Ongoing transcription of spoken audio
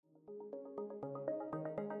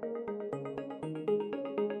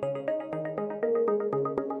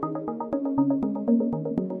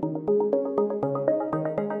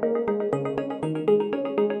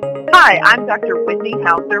Hi, I'm Dr. Whitney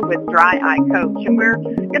Hauser with Dry Eye Coach, and we're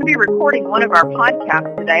going to be recording one of our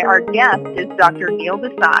podcasts today. Our guest is Dr. Neil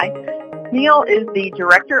Desai. Neil is the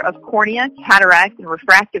Director of Cornea, Cataract, and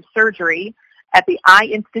Refractive Surgery at the Eye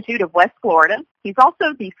Institute of West Florida. He's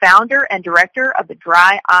also the founder and director of the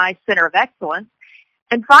Dry Eye Center of Excellence.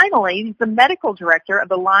 And finally, he's the medical director of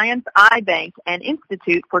the Lions Eye Bank and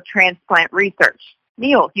Institute for Transplant Research.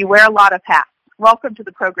 Neil, you wear a lot of hats. Welcome to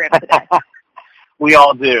the program today. We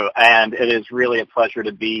all do, and it is really a pleasure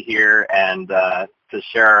to be here and to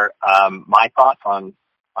share my thoughts on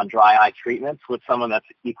dry eye treatments with someone that's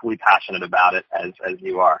equally passionate about it as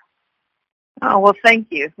you are. Oh, well, thank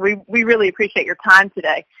you. We really appreciate your time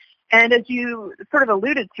today. And as you sort of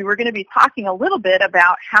alluded to, we're going to be talking a little bit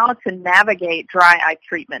about how to navigate dry eye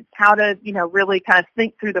treatments, how to, really kind of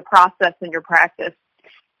think through the process in your practice.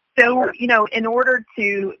 So, in order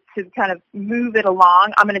to kind of move it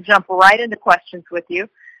along, I'm going to jump right into questions with you.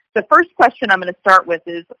 The first question I'm going to start with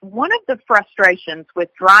is, one of the frustrations with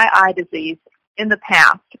dry eye disease in the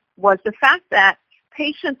past was the fact that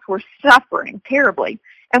patients were suffering terribly,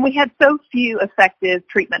 and we had so few effective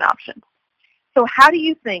treatment options. So how do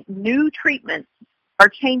you think new treatments are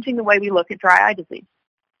changing the way we look at dry eye disease?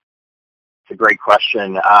 It's a great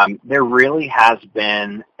question. There really has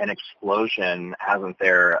been an explosion, hasn't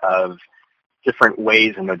there, of different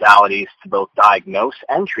ways and modalities to both diagnose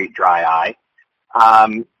and treat dry eye.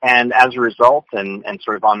 And as a result, and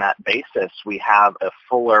sort of on that basis, we have a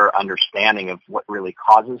fuller understanding of what really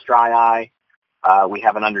causes dry eye. We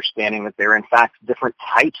have an understanding that there are, in fact, different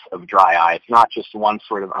types of dry eye. It's not just one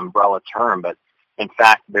sort of umbrella term, but, in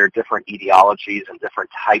fact, there are different etiologies and different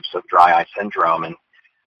types of dry eye syndrome.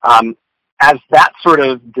 And as that sort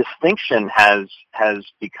of distinction has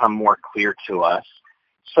become more clear to us,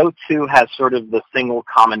 so too has sort of the single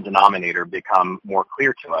common denominator become more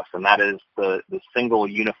clear to us, and that is the single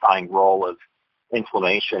unifying role of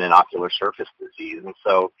inflammation in ocular surface disease. And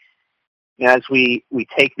so, as we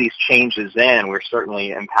take these changes in, we're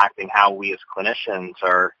certainly impacting how we as clinicians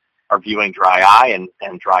are viewing dry eye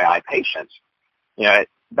and dry eye patients.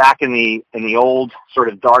 Back in the old sort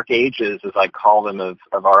of dark ages, as I call them,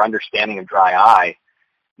 of our understanding of dry eye,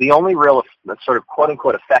 the only real sort of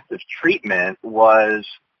quote-unquote effective treatment was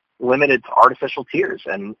limited to artificial tears,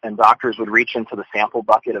 and doctors would reach into the sample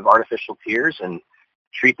bucket of artificial tears and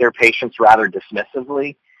treat their patients rather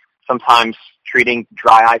dismissively, sometimes treating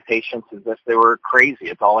dry eye patients as if they were crazy.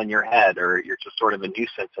 It's all in your head, or you're just sort of a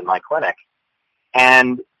nuisance in my clinic.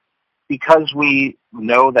 And because we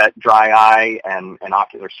know that dry eye and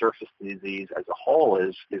ocular surface disease as a whole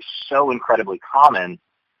is so incredibly common,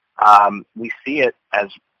 we see it as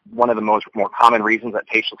one of the more common reasons that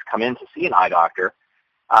patients come in to see an eye doctor.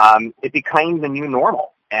 It became the new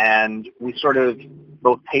normal, and we sort of,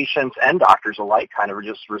 both patients and doctors alike, kind of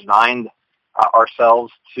just resigned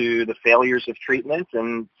ourselves to the failures of treatment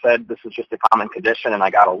and said, this is just a common condition and I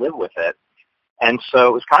got to live with it. And so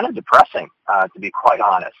it was kind of depressing, to be quite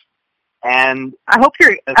honest. And I hope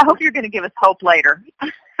you're going to give us hope later.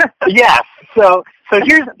 Yes. So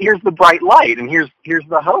here's the bright light, and here's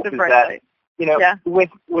the hope, is that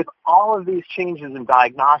with all of these changes in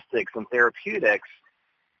diagnostics and therapeutics,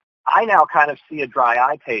 I now kind of see a dry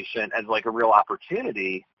eye patient as like a real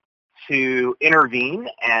opportunity to intervene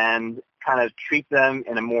and kind of treat them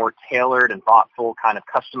in a more tailored and thoughtful, kind of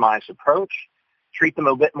customized approach, treat them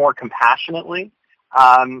a bit more compassionately,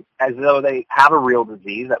 as though they have a real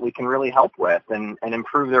disease that we can really help with and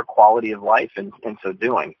improve their quality of life in so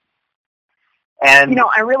doing. And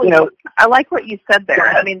I like what you said there.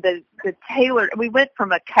 I mean, the tailored, we went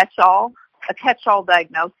from a catch-all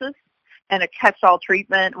diagnosis and a catch-all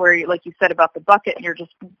treatment where, like you said about the bucket, and you're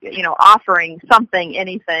just, offering something,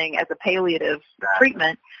 anything as a palliative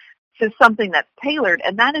treatment, to something that's tailored.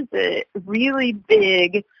 And that is a really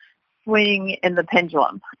big swing in the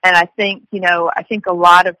pendulum. And I think a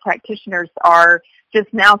lot of practitioners are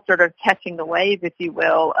just now sort of catching the wave, if you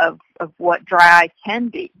will, of what dry eye can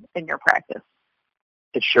be in your practice.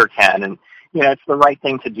 It sure can. And, it's the right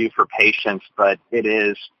thing to do for patients, but it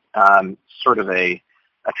is sort of a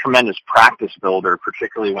tremendous practice builder,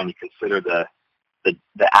 particularly when you consider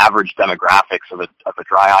the average demographics of a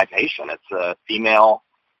dry eye patient. It's a female,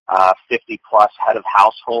 50-plus head of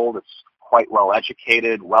household. It's quite well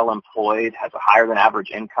educated, well employed, has a higher than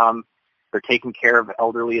average income. They're taking care of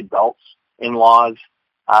elderly adults, in-laws.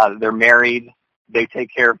 They're married. They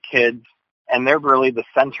take care of kids. And they're really the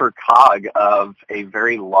center cog of a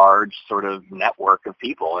very large sort of network of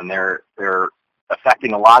people, and they're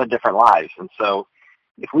affecting a lot of different lives. And so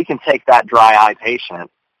if we can take that dry eye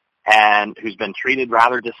patient and who's been treated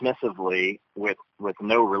rather dismissively with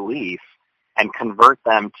no relief, and convert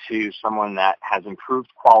them to someone that has improved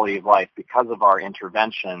quality of life because of our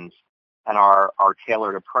interventions and our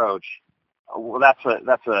tailored approach, well, that's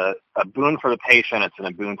a boon for the patient. It's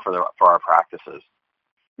a boon for our practices.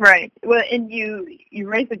 Right. Well, and you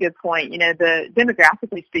raise a good point.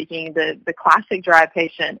 Demographically speaking, the classic dry eye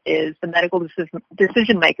patient is the medical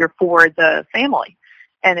decision maker for the family.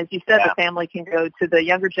 And as you said, the family can go to the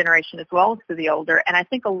younger generation as well as to the older. And I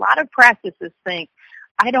think a lot of practices think,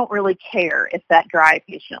 I don't really care if that dry eye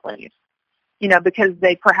patient leaves, because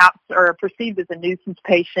they perhaps are perceived as a nuisance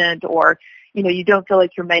patient, or, you don't feel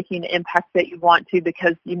like you're making the impact that you want to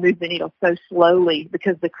because you move the needle so slowly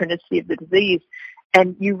because of the chronicity of the disease.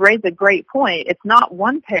 And you raise a great point. It's not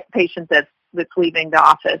one patient that's leaving the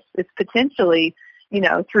office. It's potentially,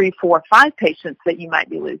 3, 4, 5 patients that you might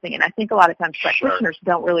be losing. And I think a lot of times practitioners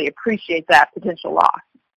don't really appreciate that potential loss.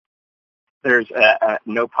 There's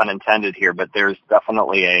no pun intended here, but there's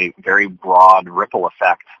definitely a very broad ripple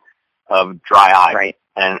effect of dry eye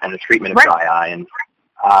and the treatment of dry eye.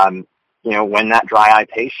 And, when that dry eye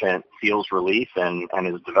patient feels relief and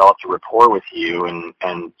has developed a rapport with you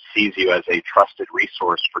and sees you as a trusted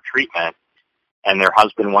resource for treatment, and their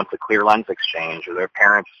husband wants a clear lens exchange, or their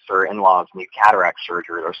parents or in-laws need cataract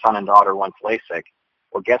surgery, or their son and daughter wants LASIK,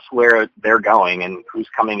 well, guess where they're going and who's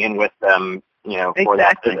coming in with them, for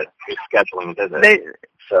that visit, who's scheduling the visit.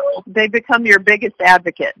 They become your biggest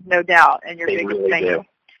advocate, no doubt, and your biggest thank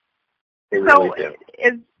They really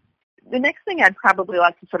do. The next thing I'd probably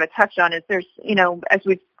like to sort of touch on is there's, as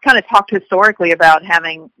we've kind of talked historically about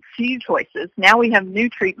having few choices, now we have new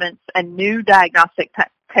treatments and new diagnostic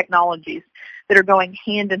technologies that are going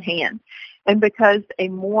hand in hand. And because a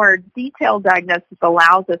more detailed diagnosis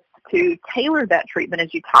allows us to tailor that treatment,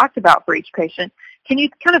 as you talked about, for each patient, can you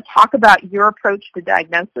kind of talk about your approach to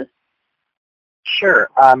diagnosis? Sure.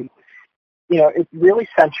 It really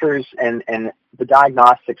centers, and the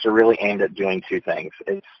diagnostics are really aimed at doing two things.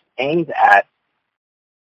 It's aimed at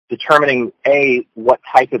determining, A, what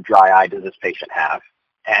type of dry eye does this patient have?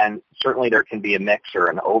 And certainly there can be a mix or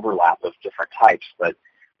an overlap of different types, but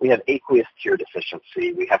we have aqueous tear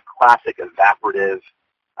deficiency. We have classic evaporative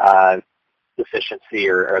deficiency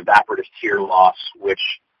or evaporative tear loss, which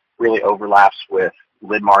really overlaps with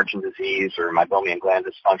lid margin disease or meibomian gland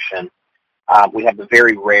dysfunction. We have the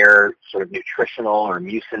very rare sort of nutritional or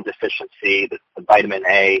mucin deficiency, the vitamin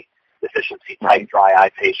A deficiency type dry eye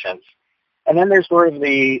patients. And then there's sort of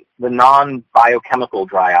the non-biochemical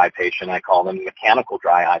dry eye patient, I call them mechanical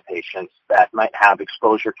dry eye patients, that might have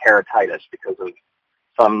exposure keratitis because of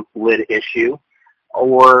some lid issue,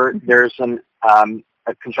 or there's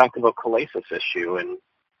a conjunctival cholasis issue. And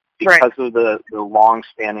because of the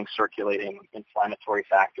long-standing circulating inflammatory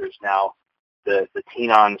factors, now the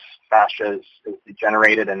Tenon's fascia is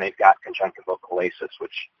degenerated and they've got conjunctival cholasis,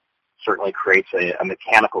 which certainly creates a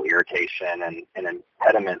mechanical irritation and an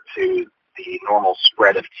impediment to the normal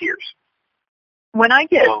spread of tears. When I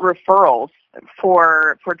get referrals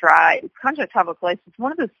for dry conjunctival cholasis,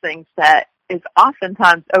 one of those things that is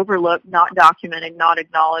oftentimes overlooked, not documented, not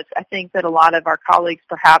acknowledged. I think that a lot of our colleagues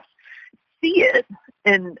perhaps see it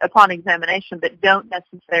upon examination, but don't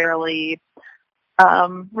necessarily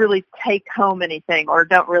really take home anything, or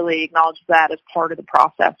don't really acknowledge that as part of the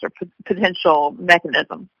process or potential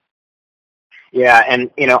mechanism. Yeah, and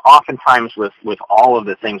oftentimes with all of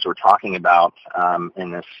the things we're talking about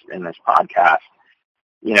in this podcast,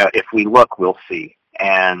 if we look, we'll see.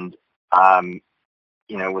 And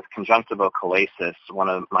with conjunctival cholasis, one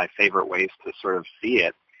of my favorite ways to sort of see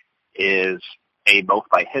it is both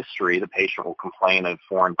by history, the patient will complain of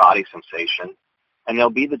foreign body sensation, and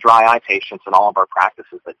there'll be the dry eye patients in all of our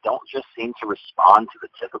practices that don't just seem to respond to the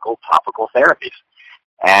typical topical therapies.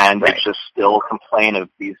 And they just still complain of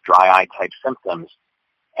these dry eye type symptoms.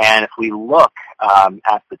 And if we look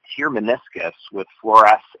at the tear meniscus with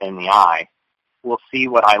fluoresce in the eye, we'll see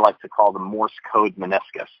what I like to call the Morse code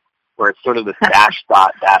meniscus, where it's sort of this dash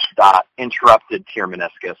dot interrupted tear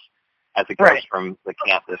meniscus as it goes from the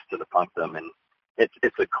canthus to the punctum. And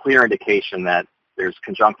it's a clear indication that there's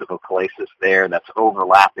conjunctival cholasis there that's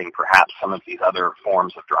overlapping perhaps some of these other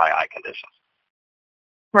forms of dry eye conditions.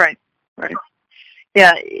 Right.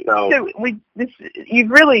 Yeah, so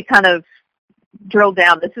you've really kind of drilled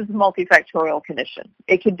down. This is a multifactorial condition.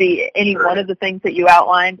 It could be any one of the things that you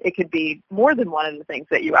outlined. It could be more than one of the things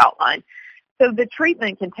that you outlined. So the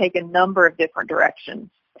treatment can take a number of different directions.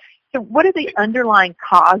 So what are the underlying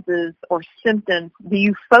causes or symptoms do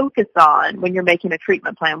you focus on when you're making a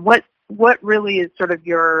treatment plan? What really is sort of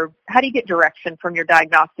how do you get direction from your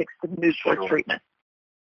diagnostics to move towards treatment?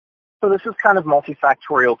 So this is kind of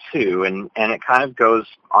multifactorial too, and it kind of goes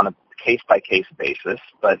on a case-by-case basis,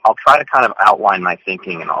 but I'll try to kind of outline my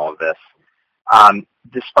thinking in all of this.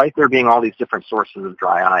 Despite there being all these different sources of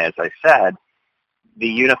dry eye, as I said, the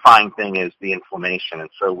unifying thing is the inflammation. And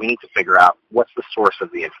so we need to figure out what's the source of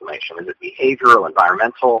the inflammation. Is it behavioral,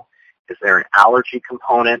 environmental? Is there an allergy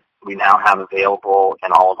component? We now have available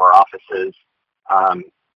in all of our offices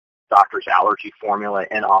doctor's allergy formula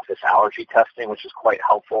in-office allergy testing, which is quite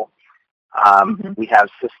helpful. We have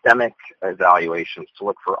systemic evaluations to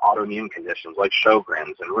look for autoimmune conditions like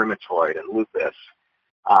Sjogren's and rheumatoid and lupus.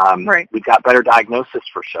 We've got better diagnosis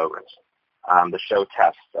for Sjogren's. The SHOW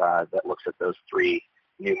test that looks at those 3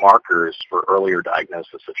 new markers for earlier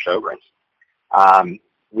diagnosis of Sjogren's.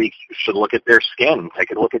 We should look at their skin,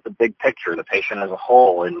 take a look at the big picture, the patient as a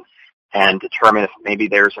whole, and determine if maybe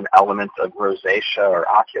there's an element of rosacea or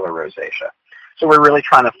ocular rosacea. So we're really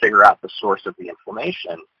trying to figure out the source of the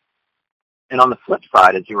inflammation. And on the flip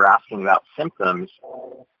side, as you were asking about symptoms,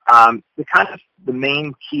 the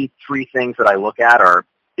main key 3 things that I look at are,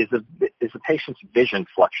 is the patient's vision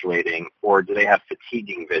fluctuating, or do they have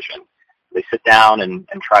fatiguing vision? They sit down and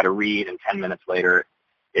try to read, and 10 minutes later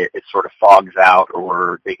it sort of fogs out,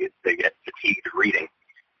 or they get fatigued reading.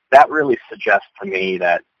 That really suggests to me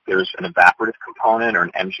that there's an evaporative component or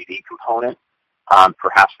an MGD component.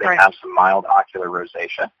 Perhaps they have some mild ocular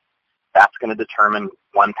rosacea. That's going to determine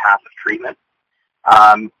one path of treatment.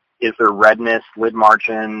 Is there redness, lid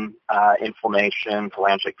margin inflammation,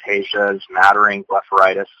 telangiectasia, smattering,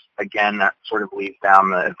 blepharitis? Again, that sort of leads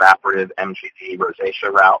down the evaporative MGD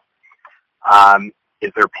rosacea route.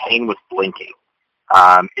 Is there pain with blinking?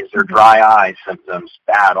 Is there dry eye symptoms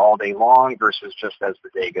bad all day long versus just as the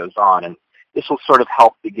day goes on? And this will sort of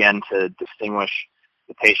help begin to distinguish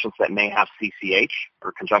the patients that may have CCH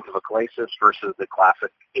or conjunctival chalasis versus the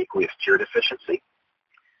classic aqueous tear deficiency.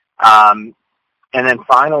 And then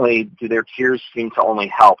finally, do their tears seem to only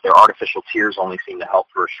help? Their artificial tears only seem to help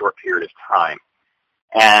for a short period of time.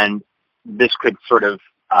 And this could sort of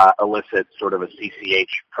elicit sort of a CCH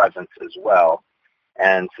presence as well,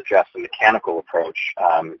 and suggest a mechanical approach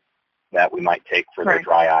that we might take for their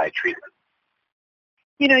dry eye treatment.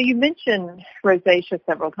 You know, you mentioned rosacea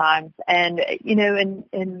several times, and, you know,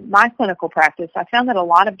 in my clinical practice, I found that a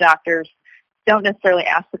lot of doctors don't necessarily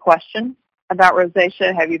ask the question about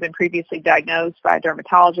rosacea. Have you been previously diagnosed by a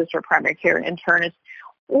dermatologist or primary care internist?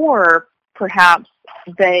 Or perhaps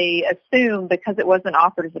they assume because it wasn't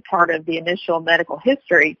offered as a part of the initial medical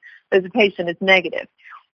history that the patient is negative.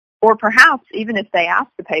 Or perhaps even if they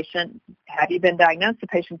ask the patient, have you been diagnosed, the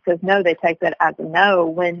patient says no, they take that as a no,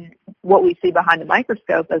 when what we see behind the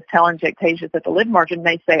microscope as telangiectasias at the lid margin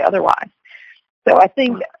may say otherwise. So I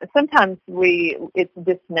think sometimes it's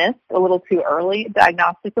dismissed a little too early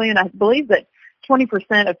diagnostically, and I believe that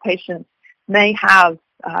 20% of patients may have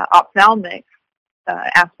ophthalmic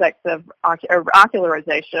aspects of ocular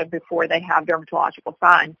rosacea before they have dermatological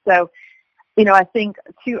signs. So, you know, I think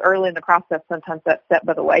too early in the process, sometimes that's set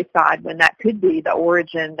by the wayside when that could be the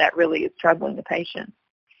origin that really is troubling the patient.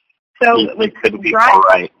 So it could be all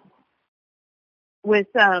right. I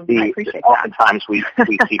appreciate that. Oftentimes we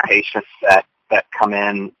see patients that come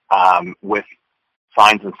in with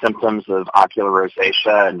signs and symptoms of ocular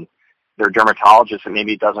rosacea, and their dermatologist, and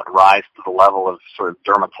maybe it doesn't rise to the level of sort of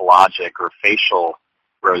dermatologic or facial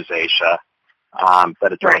rosacea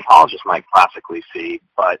that a dermatologist might classically see,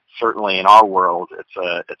 but certainly in our world,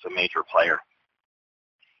 it's a major player.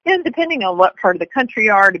 And depending on what part of the country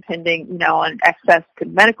you are, depending, you know, on access to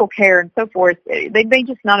medical care and so forth, they may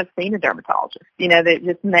just not have seen a dermatologist. You know, they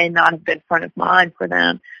just may not have been front of mind for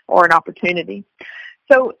them or an opportunity.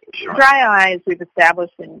 So dry eye, as we've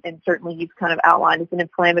established, and certainly you've kind of outlined, is an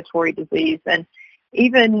inflammatory disease. And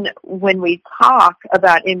even when we talk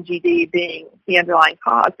about MGD being the underlying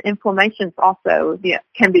cause, inflammation also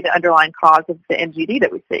can be the underlying cause of the MGD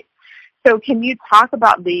that we see. So can you talk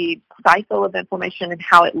about the cycle of inflammation and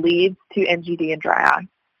how it leads to MGD and dry eye?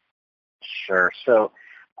 Sure. So,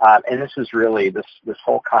 and this is really, this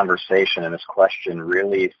whole conversation and this question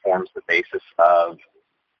really forms the basis of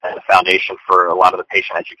the foundation for a lot of the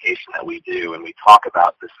patient education that we do. And we talk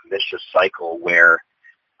about this vicious cycle where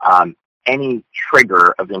any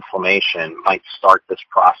trigger of inflammation might start this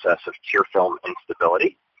process of tear film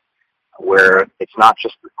instability, where it's not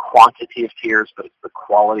just the quantity of tears, but it's the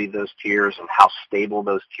quality of those tears and how stable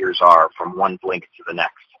those tears are from one blink to the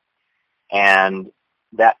next. And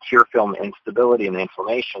that tear film instability and the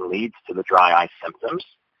inflammation leads to the dry eye symptoms,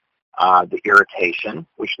 the irritation,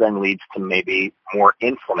 which then leads to maybe more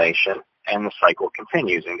inflammation, and the cycle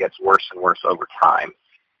continues and gets worse and worse over time.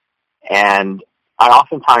 And I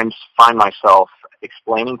oftentimes find myself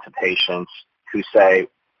explaining to patients who say,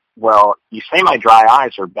 well, you say my dry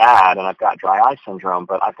eyes are bad and I've got dry eye syndrome,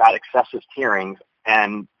 but I've got excessive tearing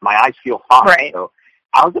and my eyes feel fine. Right. So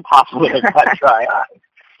how is it possible that I've got dry eyes?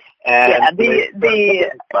 And yeah,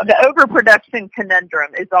 the overproduction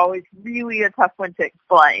conundrum is always really a tough one to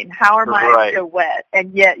explain. How are my eyes so wet,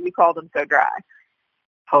 and yet you call them so dry?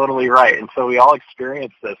 Totally right. And so we all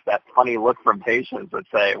experience this, that funny look from patients that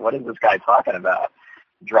say, what is this guy talking about?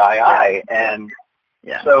 Dry eye. And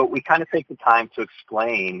so we kind of take the time to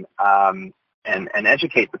explain and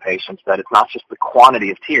educate the patients that it's not just the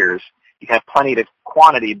quantity of tears. You can have plenty of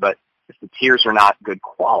quantity, but if the tears are not good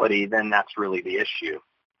quality, then that's really the issue.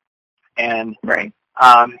 And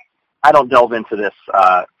I don't delve into this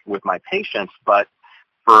with my patients, but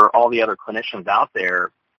for all the other clinicians out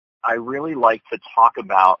there, I really like to talk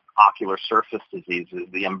about ocular surface diseases,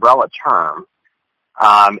 the umbrella term,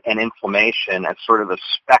 and inflammation as sort of a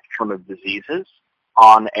spectrum of diseases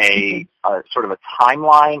on a sort of a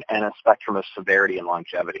timeline and a spectrum of severity and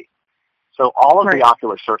longevity. So all of the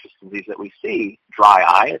ocular surface disease that we see, dry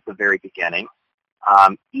eye at the very beginning,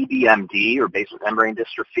 EBMD or basement membrane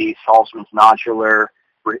dystrophy, Salzman's nodular,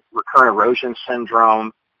 recurrent erosion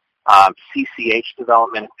syndrome, CCH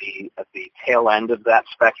development at the tail end of that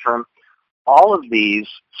spectrum. All of these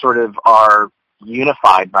sort of are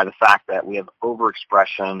unified by the fact that we have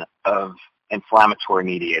overexpression of inflammatory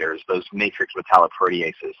mediators, those matrix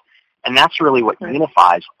metalloproteases. And that's really what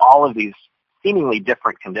unifies all of these seemingly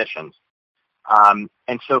different conditions. And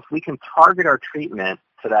so if we can target our treatment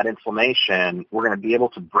to that inflammation, we're going to be able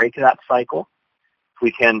to break that cycle. If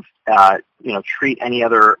we can, treat any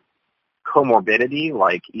other comorbidity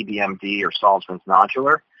like EBMD or Salzman's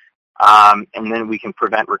nodular, and then we can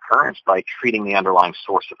prevent recurrence by treating the underlying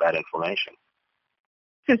source of that inflammation.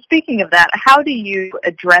 So speaking of that, how do you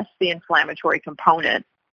address the inflammatory component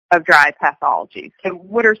of dry eye pathology? So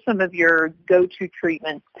what are some of your go-to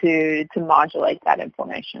treatments to modulate that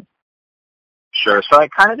inflammation? Sure. So I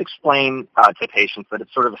kind of explain to patients that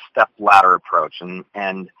it's sort of a step-ladder approach.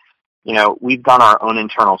 And we've done our own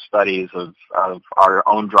internal studies of our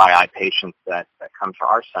own dry eye patients that come to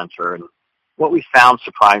our center. And what we found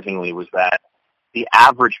surprisingly was that the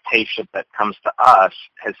average patient that comes to us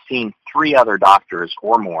has seen 3 other doctors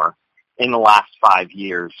or more in the last 5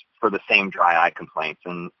 years for the same dry eye complaints.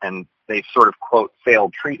 And they've sort of, quote,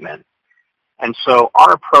 failed treatment. And so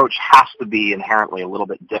our approach has to be inherently a little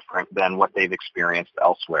bit different than what they've experienced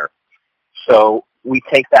elsewhere. So we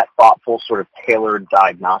take that thoughtful sort of tailored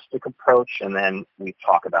diagnostic approach, and then we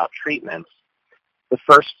talk about treatments. The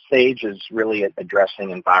first stage is really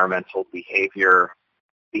addressing environmental behavioral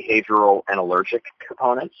and allergic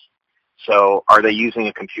components. So are they using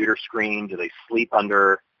a computer screen? Do they sleep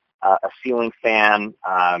under a ceiling fan?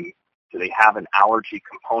 Do they have an allergy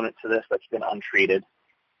component to this that's been untreated?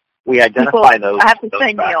 We identify those. I have to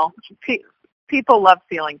say, Neil, people love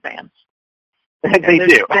ceiling fans. They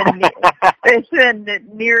do. There's been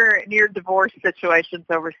near divorce situations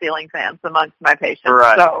over ceiling fans amongst my patients.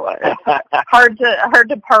 Right. So it's hard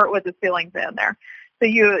to part with a ceiling fan there. So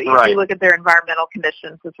you look at their environmental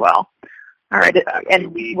conditions as well. All right. Exactly.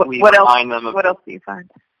 And what else do you find?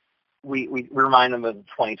 We remind them of the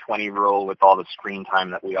 20/20 rule with all the screen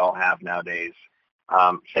time that we all have nowadays,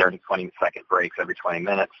 10 to 20-second breaks every 20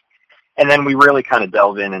 minutes. And then we really kind of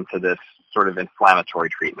delve into this sort of inflammatory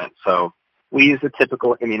treatment. So we use the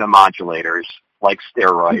typical immunomodulators like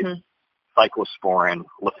steroids, cyclosporin,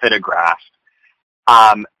 lifitegrast,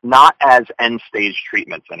 not as end-stage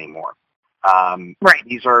treatments anymore.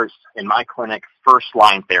 These are, in my clinic,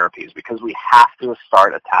 first-line therapies because we have to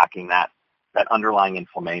start attacking that underlying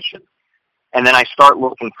inflammation. And then I start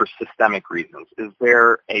looking for systemic reasons. Is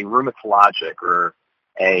there a rheumatologic or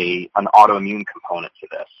an autoimmune component to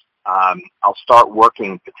this? I'll start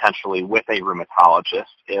working potentially with a rheumatologist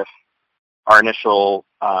if our initial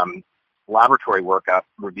laboratory workup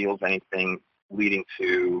reveals anything leading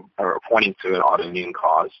to or pointing to an autoimmune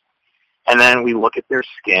cause. And then we look at their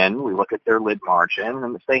skin, we look at their lid margin,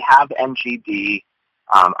 and if they have MGD,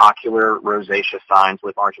 ocular rosacea signs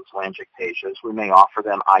with margin telangiectasias, we may offer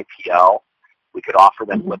them IPL. We could offer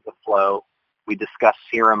them LipiFlow. We discuss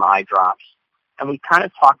serum eye drops. And we kind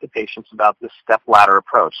of talk to patients about this step-ladder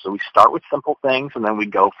approach. So we start with simple things, and then we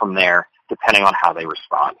go from there, depending on how they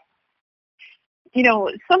respond.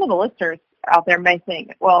 Some of the listeners out there may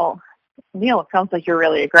think, well, Neil, it sounds like you're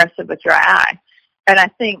really aggressive with dry eye. And I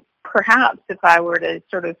think perhaps if I were to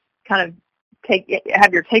sort of kind of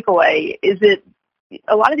have your takeaway, is it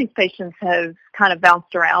a lot of these patients have kind of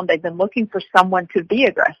bounced around. They've been looking for someone to be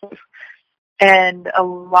aggressive. And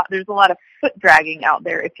there's a lot of foot dragging out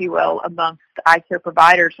there, if you will, amongst eye care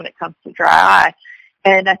providers when it comes to dry eye.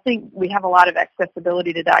 And I think we have a lot of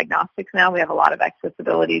accessibility to diagnostics now. We have a lot of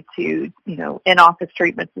accessibility to, in-office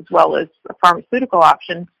treatments as well as pharmaceutical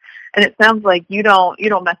options. And it sounds like you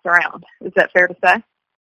don't mess around. Is that fair to say?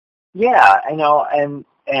 Yeah, I know,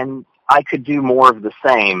 and I could do more of the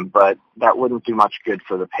same, but that wouldn't do much good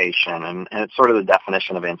for the patient. And it's sort of the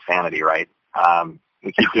definition of insanity, right?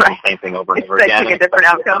 We keep doing the same thing over and over again. Expecting a different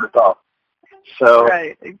outcome. So,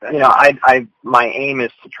 right, exactly. My aim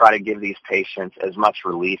is to try to give these patients as much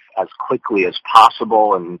relief as quickly as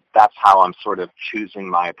possible, and that's how I'm sort of choosing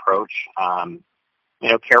my approach,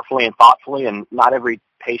 carefully and thoughtfully. And not every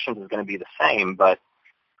patient is going to be the same, but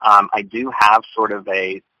I do have sort of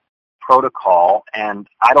a protocol, and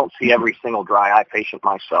I don't see every single dry eye patient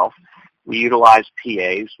myself. We utilize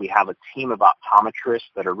PAs. We have a team of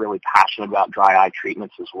optometrists that are really passionate about dry eye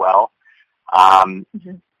treatments as well.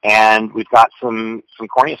 And we've got some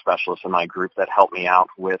cornea specialists in my group that help me out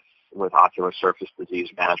with ocular surface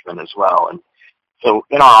disease management as well. And so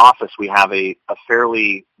in our office, we have a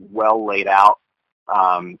fairly well laid out,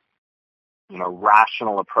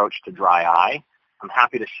 rational approach to dry eye. I'm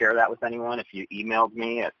happy to share that with anyone. If you emailed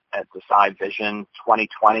me at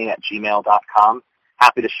decidevision2020@gmail.com,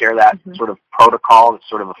 happy to share that sort of protocol. It's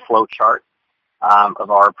sort of a flow chart of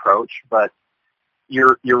our approach. But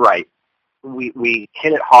you're right. We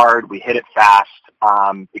hit it hard, we hit it fast,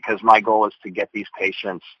 because my goal is to get these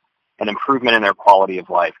patients an improvement in their quality of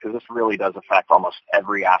life, because this really does affect almost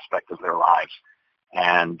every aspect of their lives.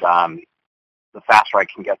 And the faster I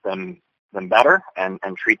can get them better and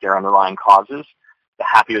treat their underlying causes, the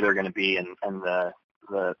happier they're going to be, and the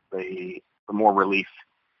more relief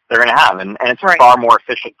they're going to have. And it's far more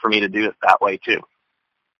efficient for me to do it that way too,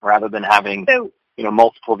 rather than having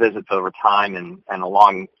multiple visits over time and a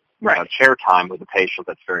long chair time with a patient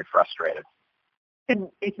that's very frustrated.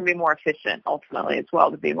 And it can be more efficient ultimately as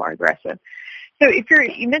well to be more aggressive. So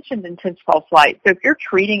you mentioned intense pulse light. So if you're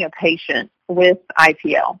treating a patient with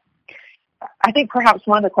IPL, I think perhaps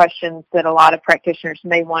one of the questions that a lot of practitioners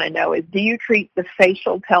may want to know is, do you treat the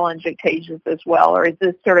facial telangiectasias as well, or is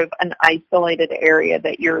this sort of an isolated area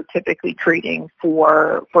that you're typically treating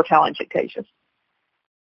for telangiectasias?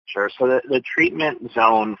 Sure. So the treatment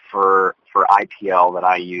zone for IPL that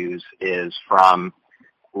I use is from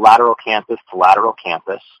lateral canthus to lateral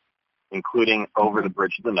canthus, including over the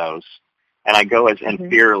bridge of the nose. And I go as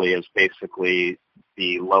inferiorly as basically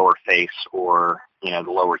the lower face or, the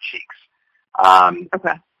lower cheeks.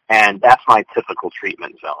 And that's my typical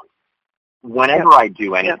treatment zone. Whenever I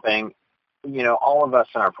do anything, all of us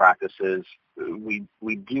in our practices, we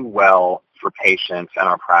do well for patients in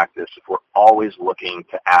our practice if we're always looking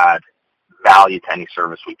to add value to any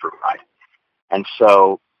service we provide. And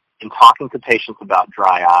so in talking to patients about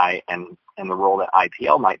dry eye and the role that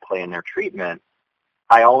IPL might play in their treatment,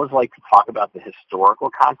 I always like to talk about the historical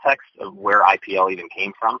context of where IPL even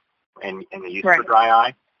came from and the use for dry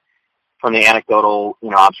eye. From the anecdotal,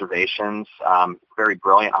 observations, very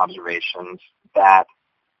brilliant observations, that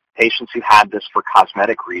patients who had this for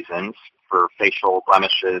cosmetic reasons, for facial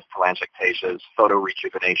blemishes, telangiectasias,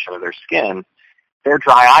 photorejuvenation of their skin, their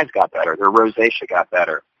dry eyes got better, their rosacea got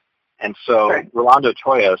better. And so Rolando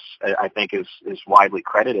Toyos, I think, is widely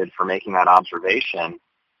credited for making that observation.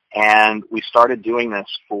 And we started doing this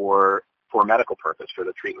for medical purpose, for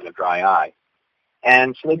the treatment of dry eye.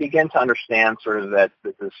 And so they began to understand sort of that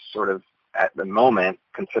this sort of, at the moment,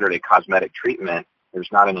 considered a cosmetic treatment. There's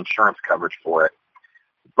not an insurance coverage for it.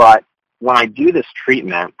 But when I do this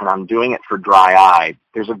treatment, and I'm doing it for dry eye,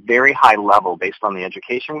 there's a very high level, based on the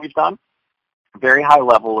education we've done, very high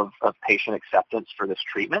level of patient acceptance for this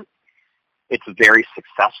treatment. It's very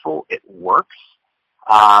successful. It works.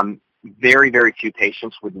 Very, very few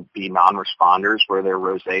patients would be non-responders where their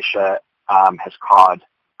rosacea has caused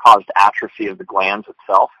atrophy of the glands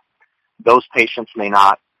itself. Those patients may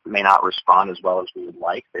not respond as well as we would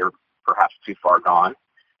like. They're perhaps too far gone.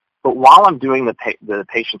 But while I'm doing the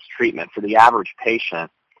patient's treatment, for the average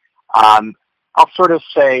patient, I'll sort of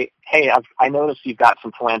say, hey, I noticed you've got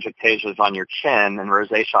some telangiectasias on your chin and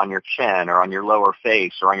rosacea on your chin or on your lower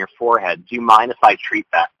face or on your forehead. Do you mind if I treat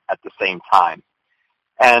that at the same time?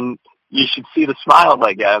 And you should see the smile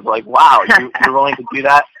I get. I was like, wow, you're willing to do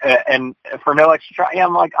that? And for no extra,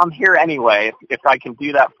 I'm like, I'm here anyway. If I can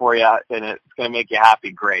do that for you and it's going to make you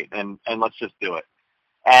happy, great. And let's just do it.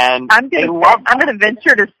 And I'm going to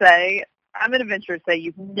venture to say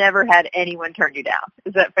you've never had anyone turn you down.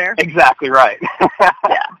 Is that fair? Exactly right.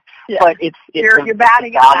 Yeah. But it's you're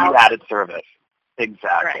batting value-added service.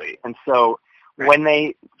 Exactly. Right. And so when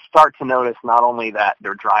they start to notice not only that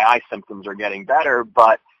their dry eye symptoms are getting better,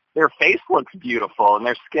 but their face looks beautiful and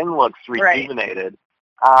their skin looks rejuvenated,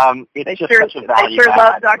 It's just such a value they sure add.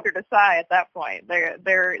 love Dr. Desai at that point. They're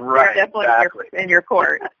definitely exactly. in your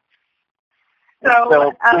court. So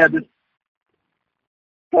go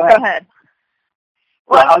ahead.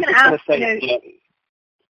 Well, I was just going to say,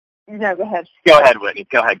 no, go ahead. Go ahead, Whitney.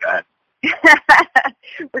 Go ahead.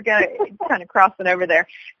 We're going to kind of crossing over there.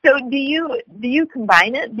 So do you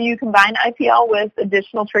combine it? Do you combine IPL with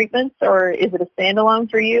additional treatments, or is it a standalone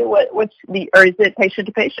for you? Or is it patient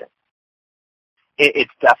to patient?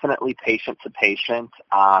 It's definitely patient to patient.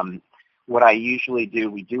 What I usually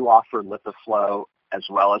do, we do offer LipiFlow as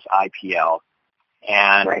well as IPL,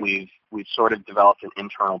 and right. we've sort of developed an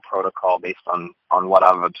internal protocol based on what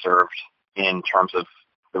I've observed in terms of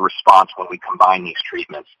the response when we combine these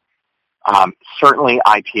treatments. Certainly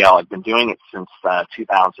IPL, I've been doing it since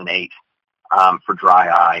 2008 for dry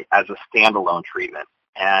eye as a standalone treatment,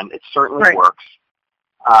 and it certainly right. works.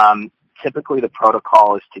 Typically the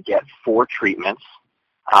protocol is to get 4 treatments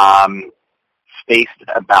spaced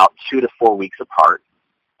about 2 to 4 weeks apart,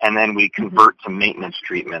 and then we convert to maintenance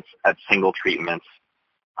treatments at single treatments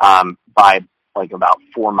by like about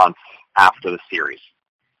 4 months after the series.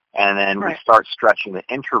 And then right. we start stretching the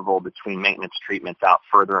interval between maintenance treatments out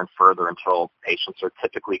further and further until patients are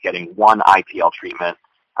typically getting 1 IPL treatment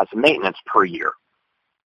as a maintenance per year.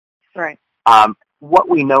 Right. What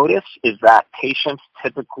we notice is that patients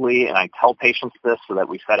typically, and I tell patients this so that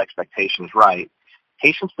we set expectations right,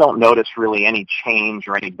 patients don't notice really any change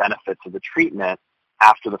or any benefits of the treatment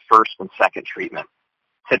after the first and second treatment,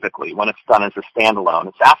 typically, when it's done as a standalone.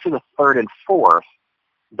 It's after the third and fourth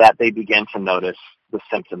that they begin to notice the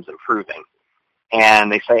symptoms improving.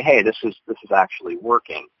 And they say, hey, this is actually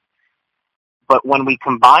working. But when we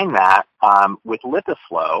combine that with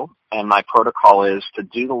LipiFlow, and my protocol is to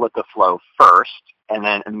do the LipiFlow first and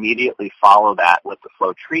then immediately follow that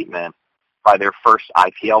LipiFlow treatment by their first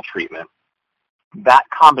IPL treatment, that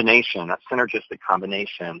combination, that synergistic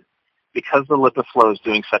combination, because the LipiFlow is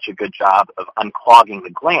doing such a good job of unclogging the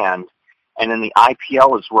gland, and then the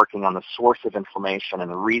IPL is working on the source of inflammation and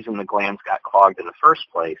the reason the glands got clogged in the first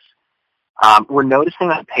place, we're noticing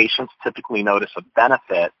that patients typically notice a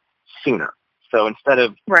benefit sooner. So instead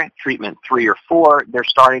of right. treatment 3 or 4, they're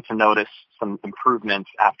starting to notice some improvements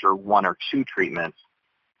after 1 or 2 treatments.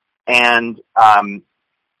 And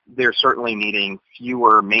they're certainly needing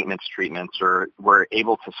fewer maintenance treatments, or we're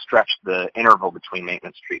able to stretch the interval between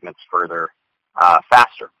maintenance treatments further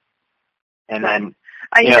faster. And then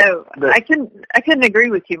I couldn't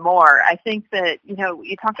agree with you more. I think that,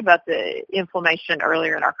 you talked about the inflammation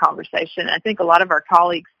earlier in our conversation. I think a lot of our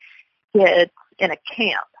colleagues get in a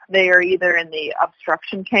camp. They are either in the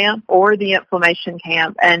obstruction camp or the inflammation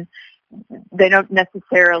camp, and they don't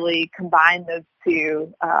necessarily combine those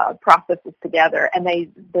two processes together, and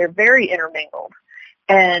they're very intermingled.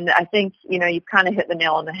 And I think, you've kind of hit the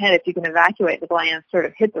nail on the head. If you can evacuate the gland, sort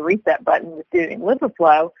of hit the reset button with doing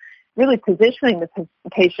LipiFlow, really positioning the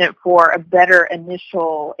patient for a better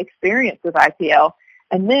initial experience with IPL,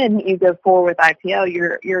 and then you go forward with IPL,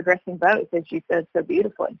 you're addressing both, as you said so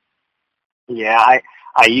beautifully. Yeah,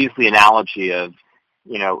 I use the analogy of,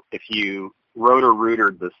 if you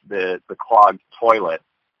rotor-rooted the clogged toilet,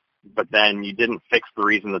 but then you didn't fix the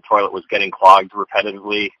reason the toilet was getting clogged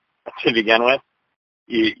repetitively to begin with,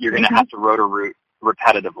 you're going to have to rotor-root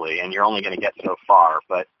repetitively, and you're only going to get so far.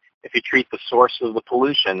 But if you treat the source of the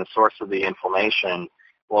pollution, the source of the inflammation,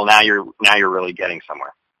 well, now you're really getting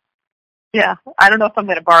somewhere. Yeah, I don't know if I'm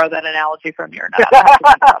going to borrow that analogy from you or not. I have to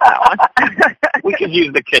think about that one. We could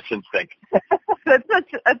use the kitchen sink.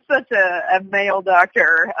 That's such a male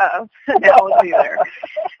doctor analogy there.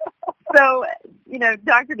 So,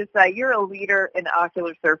 Dr. Desai, you're a leader in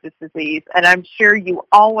ocular surface disease, and I'm sure you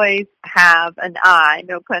always have an eye,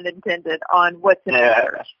 no pun intended, on what's in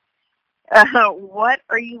research. What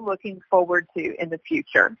are you looking forward to in the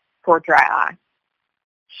future for dry eye?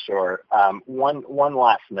 Sure. One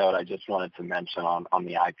last note I just wanted to mention on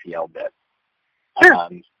the IPL bit. Sure.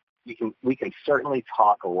 We can certainly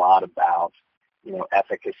talk a lot about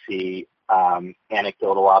efficacy,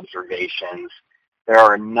 anecdotal observations. There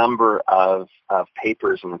are a number of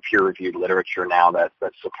papers in the peer-reviewed literature now that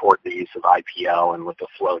support the use of IPL and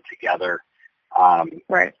LipiFlow together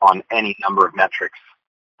right. on any number of metrics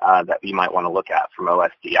that you might want to look at, from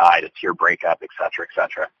OSDI to tear breakup, et cetera, et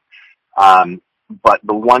cetera. But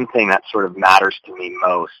the one thing that sort of matters to me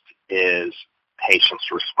most is patients'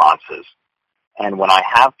 responses. And when I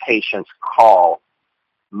have patients call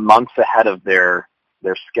months ahead of their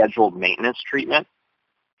scheduled maintenance treatment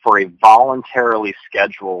for a voluntarily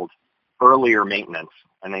scheduled earlier maintenance,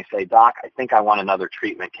 and they say, Doc, I think I want another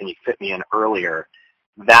treatment. Can you fit me in earlier?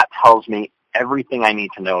 That tells me everything I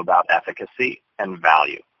need to know about efficacy and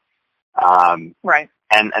value. Right.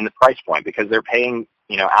 And the price point, because they're paying,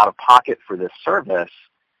 out of pocket for this service.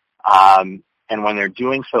 And when they're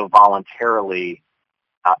doing so voluntarily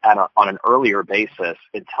on an earlier basis,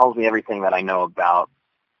 it tells me everything that I know about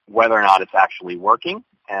whether or not it's actually working,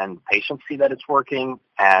 and patients see that it's working,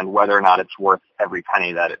 and whether or not it's worth every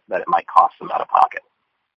penny that it might cost them out of pocket.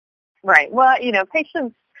 Right. Well,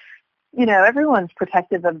 patients, everyone's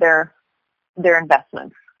protective of their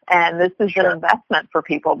investments, and this is Sure. an investment for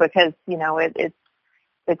people because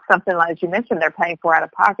it's something, as you mentioned, they're paying for out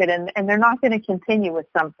of pocket, and they're not going to continue with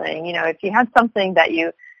something. If you had something that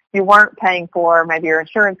you weren't paying for, maybe your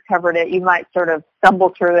insurance covered it, you might sort of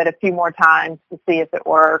stumble through it a few more times to see if it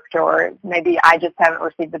worked, or maybe I just haven't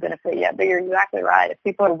received the benefit yet. But you're exactly right. If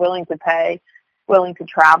people are willing to pay, willing to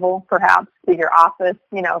travel perhaps to your office,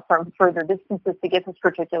 from further distances to get this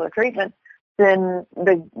particular treatment, then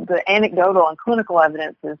the anecdotal and clinical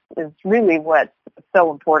evidence is really what's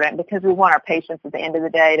so important, because we want our patients at the end of the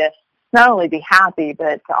day to not only be happy,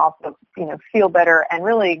 but to also, feel better and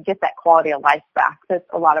really get that quality of life back that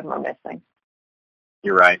a lot of them are missing.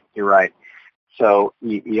 You're right. So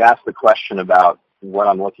you asked the question about what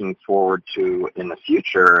I'm looking forward to in the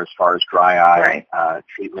future as far as dry eye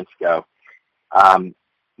treatments go.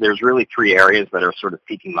 There's really three areas that are sort of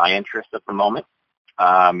piquing my interest at the moment.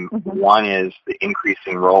 One is the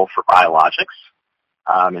increasing role for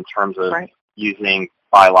biologics in terms of using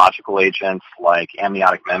biological agents like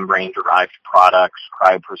amniotic membrane-derived products,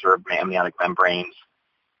 cryopreserved amniotic membranes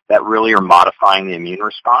that really are modifying the immune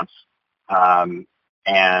response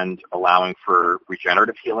and allowing for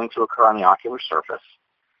regenerative healing to occur on the ocular surface.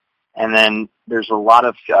 And then there's a lot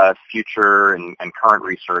of future and current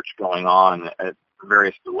research going on at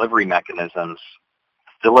various delivery mechanisms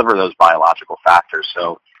to deliver those biological factors.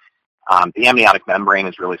 So the amniotic membrane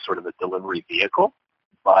is really sort of the delivery vehicle,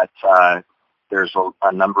 but there's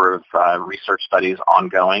a number of research studies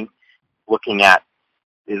ongoing looking at,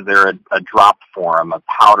 is there a drop form, a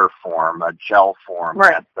powder form, a gel form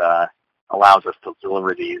that allows us to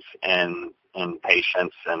deliver these in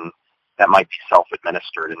patients, and that might be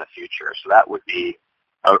self-administered in the future. So that would be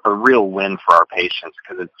a real win for our patients,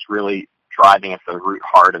 because it's really driving at the root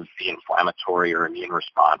heart of the inflammatory or immune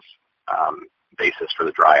response basis for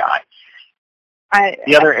the dry eye.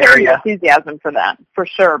 The other area, enthusiasm for that, for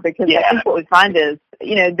sure, because I think what we find is,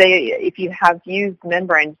 if you have used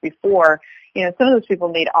membranes before, some of those people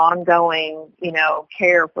need ongoing,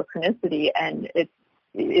 care for chronicity, and it's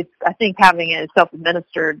I think having a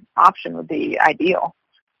self-administered option would be ideal.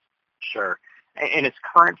 Sure. In its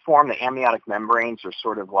current form, the amniotic membranes are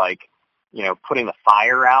sort of like, putting the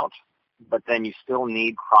fire out, but then you still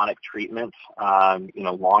need chronic treatment,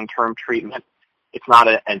 long-term treatment. It's not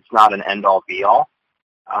an end-all, be-all,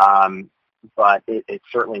 but it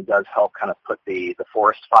certainly does help kind of put the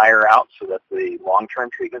forest fire out so that the long-term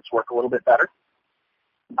treatments work a little bit better.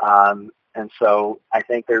 And so I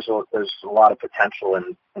think there's a lot of potential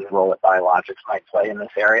in the role that biologics might play in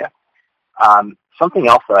this area. Something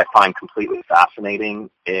else that I find completely fascinating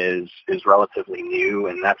is relatively new,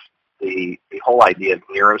 and that's the whole idea of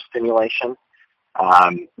neurostimulation.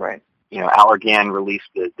 Allergan released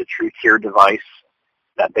the TruTear device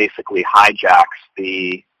that basically hijacks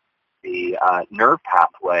the nerve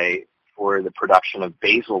pathway for the production of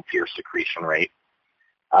basal tear secretion rate.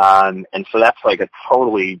 And so that's like a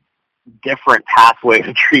totally different pathway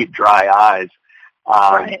to treat dry eyes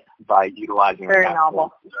by utilizing nerve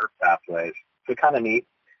pathways. So kind of neat.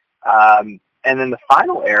 And then the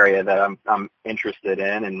final area that I'm interested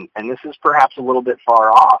in, and this is perhaps a little bit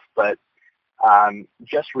far off, but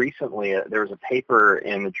just recently there was a paper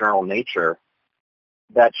in the journal Nature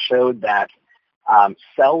that showed that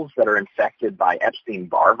cells that are infected by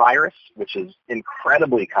Epstein-Barr virus, which is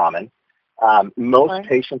incredibly common, most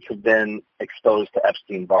patients have been exposed to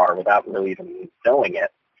Epstein-Barr without really even knowing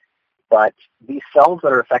it. But these cells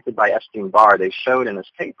that are affected by Epstein-Barr, they showed in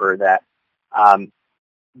this paper that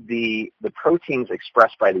the proteins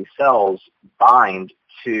expressed by these cells bind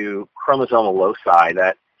to chromosomal loci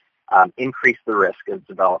that increase the risk of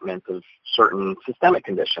development of certain systemic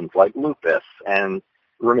conditions like lupus and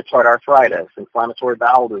rheumatoid arthritis, inflammatory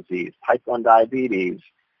bowel disease, type 1 diabetes,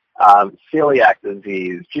 celiac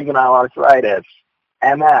disease, juvenile arthritis,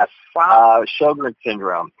 MS, Sjogren's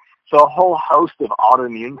syndrome. So a whole host of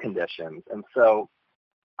autoimmune conditions. And so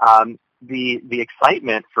the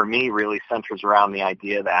excitement for me really centers around the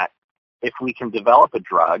idea that if we can develop a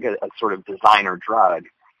drug, a sort of designer drug,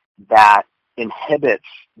 that inhibits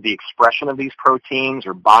the expression of these proteins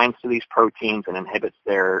or binds to these proteins and inhibits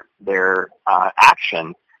their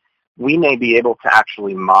action, we may be able to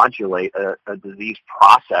actually modulate a disease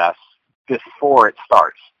process before it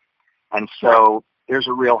starts. And so there's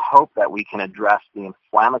a real hope that we can address the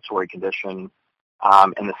inflammatory condition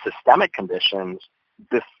and the systemic conditions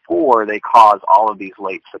before they cause all of these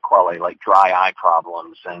late sequelae like dry eye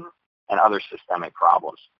problems and other systemic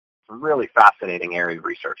problems. It's a really fascinating area of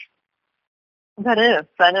research. That is.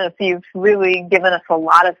 You've really given us a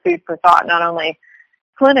lot of food for thought, not only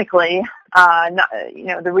clinically,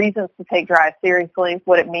 the reasons to take dry eye seriously,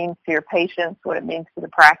 what it means to your patients, what it means to the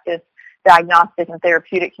practice, diagnostic and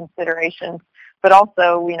therapeutic considerations, but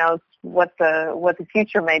also, what the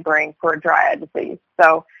future may bring for dry eye disease.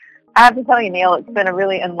 So I have to tell you, Neil, it's been a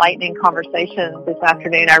really enlightening conversation this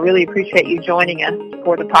afternoon. I really appreciate you joining us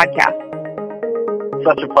for the podcast.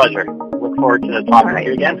 Such a pleasure. Look forward to talking to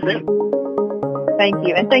you again soon. Thank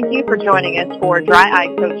you. And thank you for joining us for Dry Eye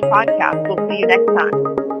Coach Podcast. We'll see you next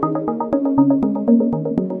time.